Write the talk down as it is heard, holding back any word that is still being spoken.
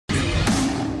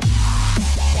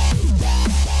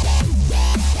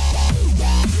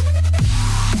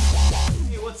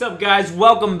What's up, guys?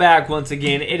 Welcome back once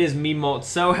again. It is me, Molt.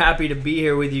 So happy to be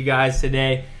here with you guys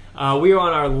today. We are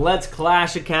on our Let's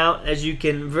Clash account, as you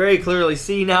can very clearly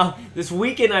see now. This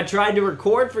weekend I tried to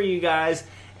record for you guys,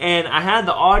 and I had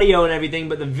the audio and everything,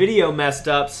 but the video messed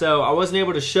up, so I wasn't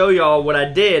able to show y'all what I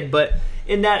did. But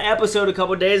in that episode a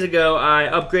couple days ago, I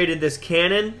upgraded this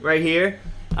cannon right here.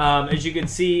 As you can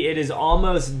see, it is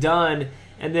almost done.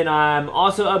 And then I'm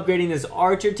also upgrading this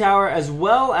archer tower, as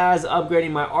well as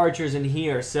upgrading my archers in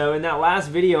here. So in that last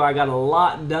video, I got a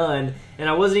lot done, and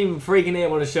I wasn't even freaking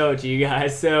able to show it to you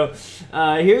guys. So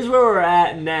here's where we're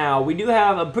at now. We do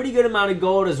have a pretty good amount of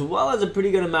gold, as well as a pretty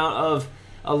good amount of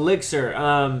elixir.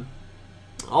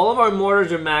 All of our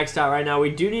mortars are maxed out right now.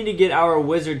 We do need to get our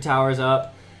wizard towers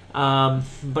up,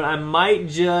 but I might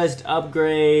just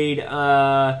upgrade...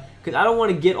 because I don't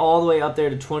want to get all the way up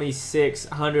there to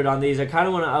 2,600 on these. I kind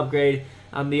of want to upgrade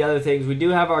on the other things. We do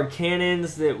have our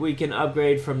cannons that we can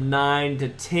upgrade from 9 to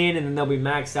 10, and then they'll be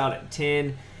maxed out at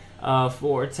 10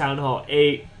 for Town Hall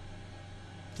 8.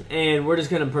 And we're just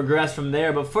going to progress from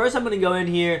there. But first I'm going to go in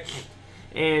here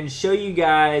and show you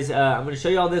guys, I'm going to show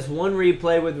you all this one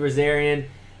replay with Rosarian.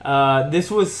 This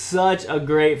was such a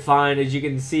great find. As you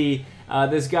can see,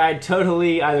 this guy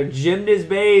totally either gemmed his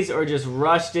base or just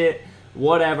rushed it.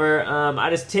 Whatever. I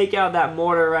just take out that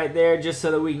mortar right there just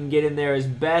so that we can get in there as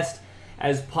best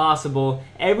as possible.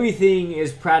 Everything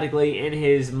is practically in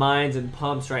his mines and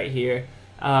pumps right here.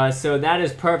 So that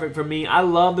is perfect for me. I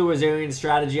love the Rosarian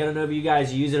strategy. I don't know if you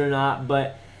guys use it or not,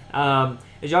 but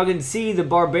as y'all can see, the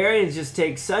barbarians just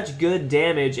take such good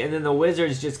damage, and then the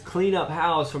wizards just clean up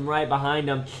house from right behind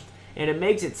them, and it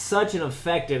makes it such an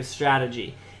effective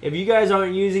strategy. If you guys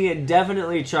aren't using it,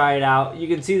 definitely try it out. You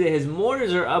can see that his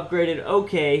mortars are upgraded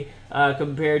okay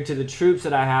compared to the troops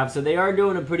that I have. So they are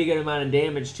doing a pretty good amount of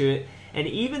damage to it. And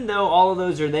even though all of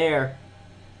those are there,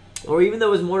 or even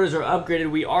though his mortars are upgraded,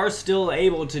 we are still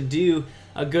able to do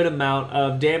a good amount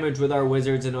of damage with our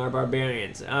wizards and our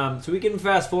barbarians. So we can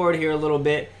fast forward here a little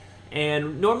bit.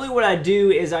 And normally what I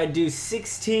do is I do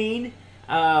 16...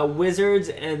 wizards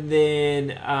and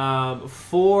then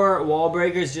 4 wall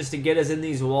breakers just to get us in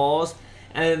these walls,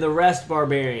 and then the rest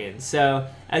barbarians. So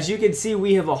as you can see,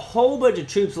 we have a whole bunch of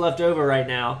troops left over right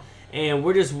now, and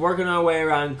we're just working our way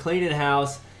around cleaning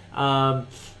house. And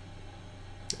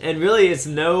really it's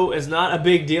not a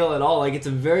big deal at all. Like, it's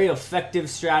a very effective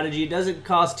strategy. It doesn't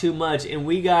cost too much, and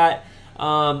we got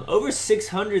over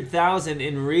 600,000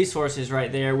 in resources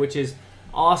right there, which is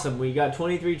awesome. We got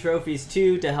 23 trophies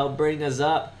too to help bring us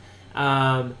up.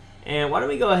 And why don't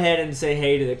we go ahead and say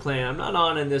hey to the clan? I'm not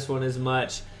on in this one as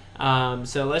much.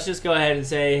 So let's just go ahead and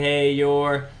say, hey,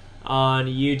 you're on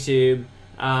YouTube,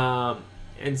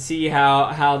 and see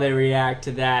how they react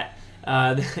to that.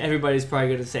 Everybody's probably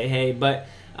going to say hey. But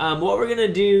what we're going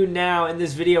to do now in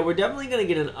this video, we're definitely going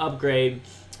to get an upgrade.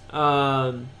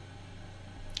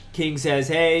 King says,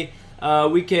 hey,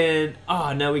 we can,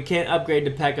 oh no, we can't upgrade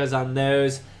to P.E.K.K.A.s on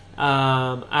those.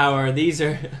 These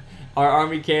are, our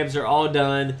army camps are all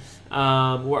done.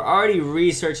 We're already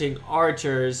researching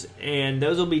archers, and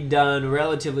those will be done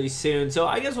relatively soon. So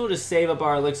I guess we'll just save up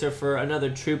our elixir for another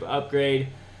troop upgrade.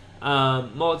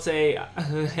 Molt say,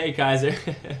 hey Kaiser.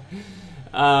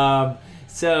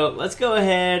 So let's go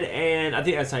ahead and, I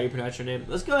think that's how you pronounce your name.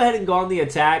 Let's go ahead and go on the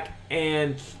attack,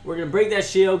 and we're going to break that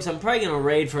shield because I'm probably going to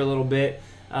raid for a little bit.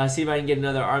 See if I can get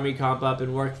another army comp up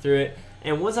and work through it.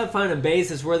 And once I find a base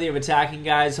that's worthy of attacking,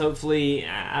 guys, hopefully,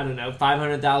 I don't know,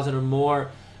 500,000 or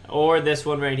more, or this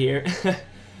one right here.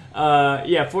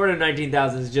 Yeah,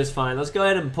 419,000 is just fine. Let's go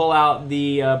ahead and pull out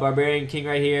the Barbarian King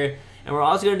right here. And we're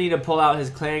also going to need to pull out his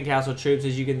clan castle troops.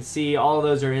 As you can see, all of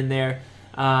those are in there.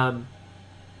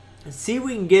 See if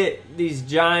we can get these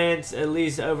giants at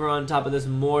least over on top of this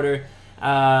mortar.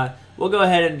 We'll go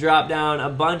ahead and drop down a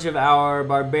bunch of our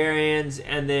barbarians,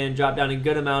 and then drop down a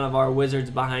good amount of our wizards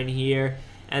behind here.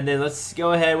 And then let's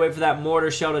go ahead, wait for that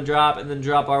mortar shell to drop, and then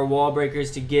drop our wall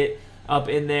breakers to get up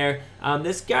in there.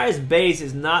 This guy's base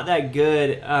is not that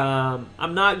good.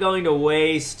 I'm not going to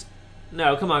waste...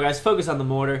 No, come on guys, focus on the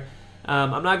mortar.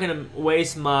 I'm not going to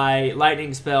waste my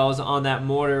lightning spells on that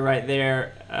mortar right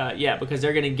there. Yeah, because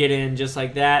they're going to get in just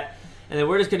like that. And then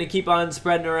we're just going to keep on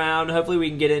spreading around. Hopefully we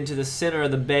can get into the center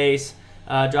of the base.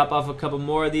 Drop off a couple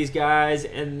more of these guys.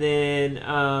 And then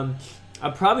I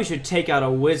probably should take out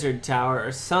a wizard tower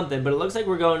or something. But it looks like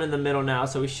we're going in the middle now,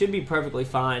 so we should be perfectly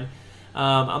fine.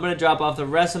 I'm going to drop off the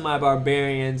rest of my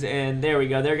barbarians. And there we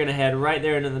go. They're going to head right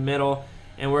there into the middle.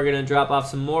 And we're going to drop off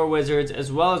some more wizards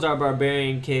as well as our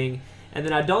barbarian king. And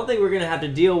then I don't think we're going to have to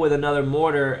deal with another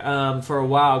mortar for a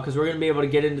while, because we're going to be able to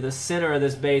get into the center of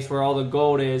this base where all the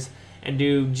gold is and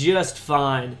do just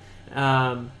fine.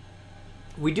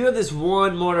 We do have this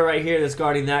one mortar right here that's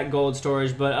guarding that gold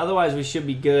storage, but otherwise we should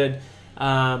be good.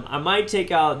 I might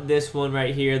take out this one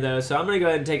right here, though, so I'm going to go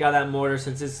ahead and take out that mortar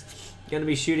since it's going to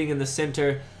be shooting in the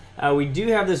center. We do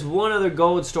have this one other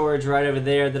gold storage right over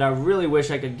there that I really wish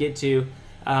I could get to.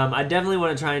 I definitely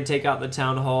want to try and take out the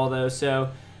town hall, though, so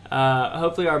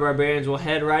hopefully our barbarians will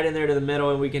head right in there to the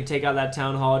middle and we can take out that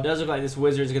town hall. It does look like this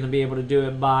wizard is going to be able to do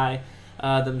it by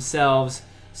themselves.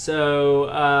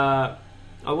 So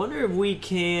I wonder if we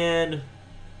can...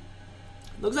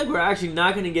 Looks like we're actually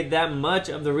not going to get that much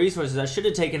of the resources. I should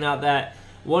have taken out that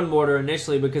one mortar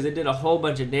initially because it did a whole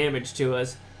bunch of damage to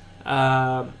us.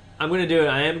 I'm going to do it.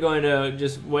 I am going to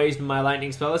just waste my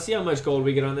lightning spell. Let's see how much gold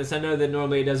we get on this. I know that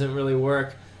normally it doesn't really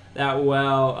work that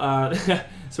well.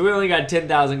 So we only got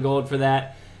 10,000 gold for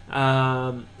that.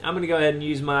 I'm going to go ahead and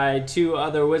use my 2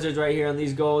 other wizards right here on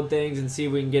these gold things and see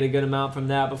if we can get a good amount from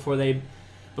that before they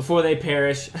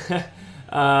perish.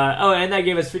 Oh, and that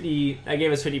gave us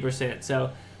 50%.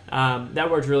 So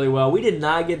that worked really well. We did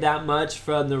not get that much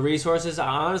from the resources. I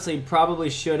honestly probably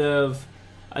should have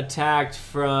attacked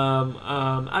from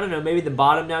I don't know, maybe the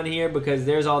bottom down here because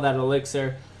there's all that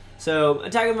elixir. So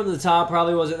attacking from the top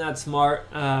probably wasn't that smart.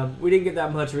 We didn't get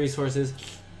that much resources,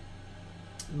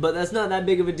 but that's not that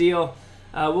big of a deal.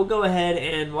 We'll go ahead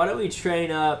and why don't we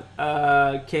train up?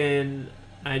 Can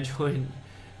I join?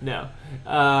 No.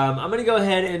 I'm going to go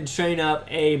ahead and train up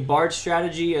a Bart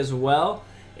strategy as well.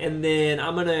 And then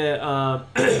I'm going to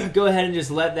go ahead and just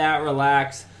let that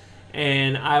relax.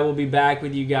 And I will be back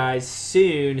with you guys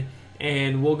soon.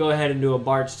 And we'll go ahead and do a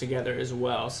Barch together as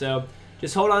well. So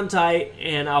just hold on tight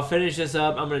and I'll finish this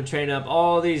up. I'm going to train up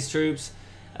all these troops.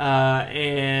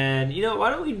 And, you know, why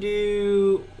don't we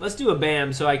do... Let's do a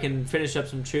BAM so I can finish up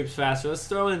some troops faster. Let's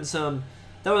throw in some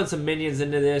minions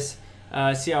into this.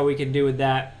 See how we can do with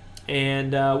that.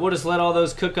 And we'll just let all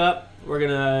those cook up. We're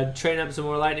going to train up some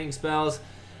more lightning spells.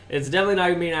 It's definitely not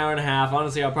going to be an hour and a half.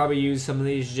 Honestly, I'll probably use some of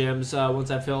these gems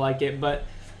once I feel like it. But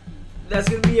that's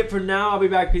going to be it for now. I'll be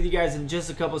back with you guys in just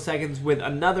a couple seconds with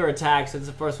another attack since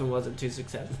the first one wasn't too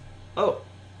successful. Oh,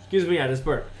 excuse me, I just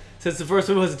burped. Since the first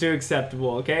one wasn't too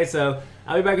acceptable, okay? So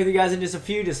I'll be back with you guys in just a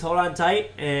few. Just hold on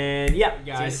tight. And yeah,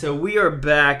 guys. So we are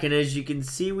back. And as you can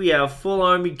see, we have full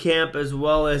army camp as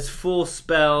well as full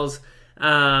spells.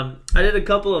 I did a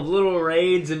couple of little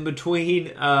raids in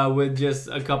between with just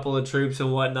a couple of troops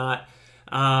and whatnot.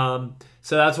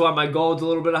 So that's why my gold's a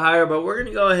little bit higher. But we're going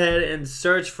to go ahead and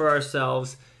search for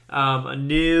ourselves a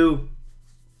new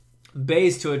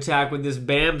base to attack with this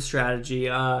BAM strategy.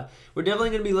 We're definitely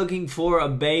going to be looking for a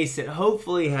base that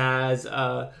hopefully has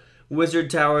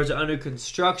wizard towers under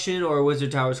construction or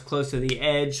wizard towers close to the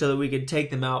edge so that we could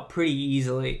take them out pretty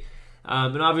easily.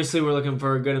 And obviously we're looking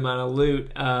for a good amount of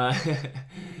loot.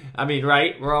 I mean,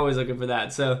 right? We're always looking for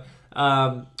that. So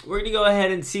we're going to go ahead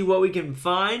and see what we can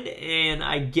find. And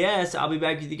I guess I'll be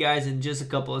back with you guys in just a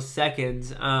couple of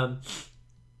seconds. I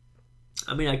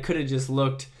mean, I could have just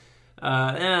looked.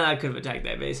 I could have attacked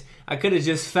that base. I could have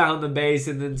just found the base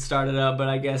and then started up. But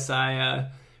I guess I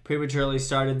prematurely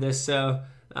started this. So,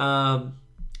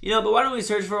 you know, but why don't we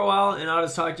search for a while and I'll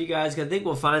just talk to you guys. Because I think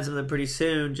we'll find something pretty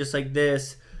soon, just like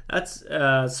this. That's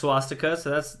swastika, so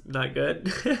that's not good.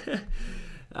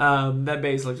 That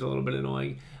base looks a little bit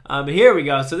annoying. Here we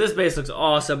go. So this base looks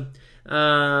awesome.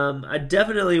 I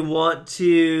definitely want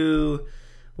to...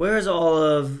 Where's all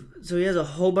of... So he has a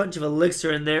whole bunch of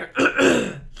elixir in there.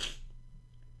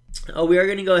 Oh, we are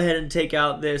going to go ahead and take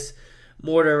out this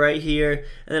mortar right here.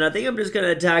 And then I think I'm just going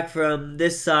to attack from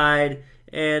this side.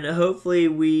 And hopefully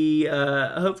we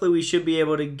should be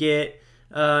able to get...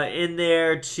 in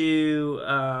there to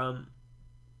all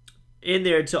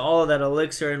of that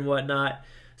elixir and whatnot.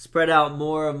 Spread out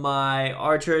more of my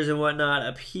archers and whatnot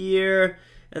up here,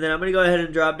 and then I'm gonna go ahead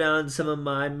and drop down some of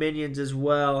my minions as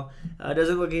well.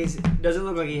 Doesn't look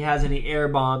like he has any air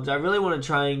bombs. I really want to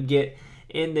try and get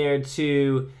in there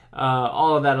to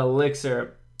all of that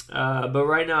elixir, but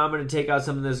right now I'm gonna take out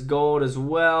some of this gold as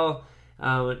well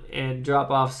and drop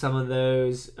off some of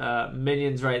those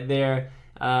minions right there.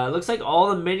 Looks like all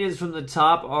the minions from the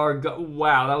top are...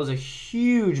 Wow, that was a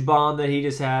huge bomb that he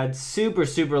just had. Super,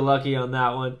 super lucky on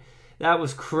that one. That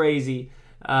was crazy.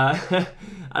 I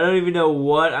don't even know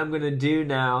what I'm going to do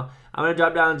now. I'm going to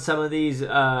drop down some of these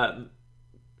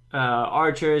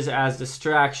archers as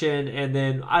distraction. And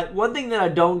then one thing that I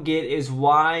don't get is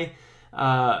why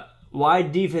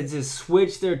defenses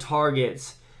switch their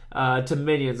targets to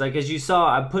minions. Like, as you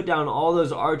saw, I put down all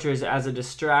those archers as a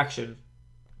distraction.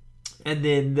 And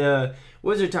then the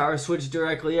wizard tower switched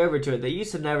directly over to it. They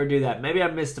used to never do that. Maybe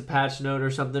I missed a patch note or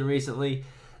something recently.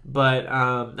 But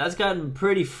that's gotten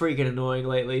pretty freaking annoying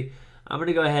lately. I'm going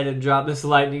to go ahead and drop this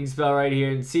lightning spell right here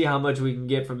and see how much we can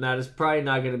get from that. It's probably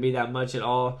not going to be that much at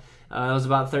all. It was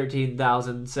about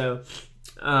 13,000. So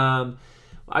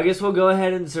I guess we'll go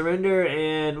ahead and surrender,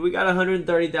 and we got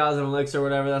 130,000 elixir or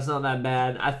whatever. That's not that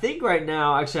bad. I think right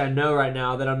now, actually I know right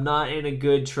now that I'm not in a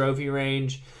good trophy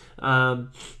range. So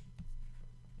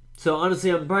honestly,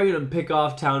 I'm probably going to pick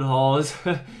off town halls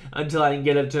until I can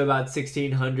get up to about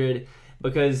 1,600,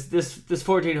 because this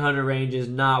 1,400 range is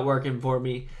not working for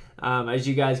me, as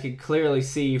you guys can clearly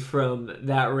see from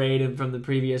that raid and from the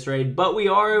previous raid. But we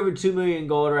are over 2 million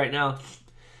gold right now.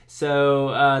 So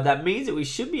that means that we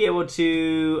should be able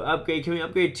to upgrade. Can we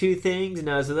upgrade 2 things?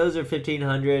 No, so those are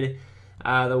 1,500.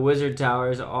 The wizard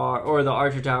towers are, or the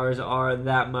archer towers are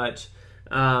that much.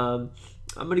 I'm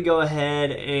going to go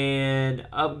ahead and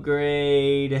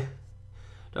upgrade.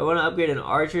 Do I want to upgrade an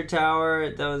archer tower?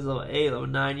 That was level 8, level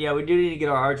 9. Yeah, we do need to get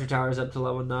our archer towers up to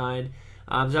level 9.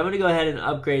 So I'm going to go ahead and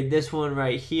upgrade this one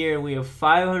right here. We have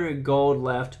 500 gold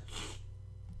left.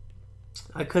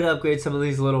 I could upgrade some of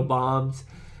these little bombs,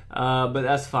 but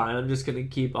that's fine. I'm just going to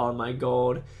keep all my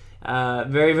gold.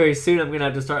 Very, very soon I'm going to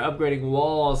have to start upgrading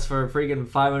walls for freaking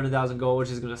 500,000 gold, which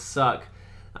is going to suck.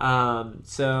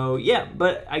 So yeah,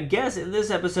 but I guess in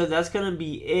this episode that's gonna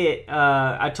be it.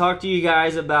 I talked to you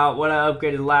guys about what I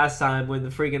upgraded last time when the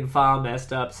freaking file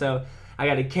messed up. So I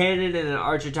got a cannon and an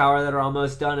archer tower that are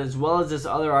almost done, as well as this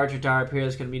other archer tower up here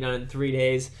that's gonna be done in 3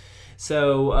 days.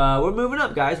 So we're moving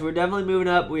up, guys. We're definitely moving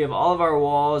up. We have all of our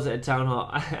walls at town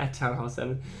hall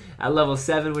 7, at level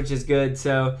 7, which is good.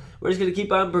 So we're just gonna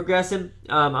keep on progressing.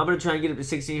 I'm gonna try and get up to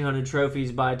 1,600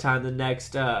 trophies by the time the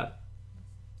next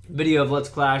video of Let's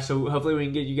Clash, so hopefully we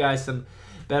can get you guys some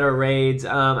better raids.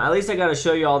 At least I got to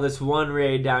show you all this one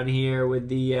raid down here with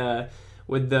the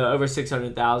over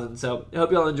 600,000. So I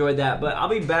hope you all enjoyed that. But I'll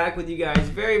be back with you guys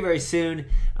very, very soon.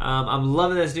 I'm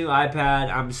loving this new iPad.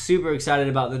 I'm super excited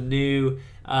about the new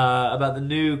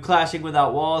Clashing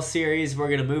Without Walls series. We're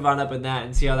gonna move on up in that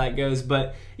and see how that goes.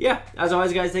 But yeah, as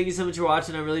always, guys, thank you so much for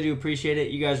watching. I really do appreciate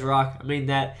it. You guys rock. I mean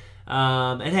that.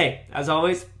 And hey, as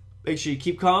always, make sure you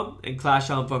keep calm and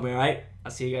clash on for me, alright?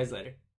 I'll see you guys later.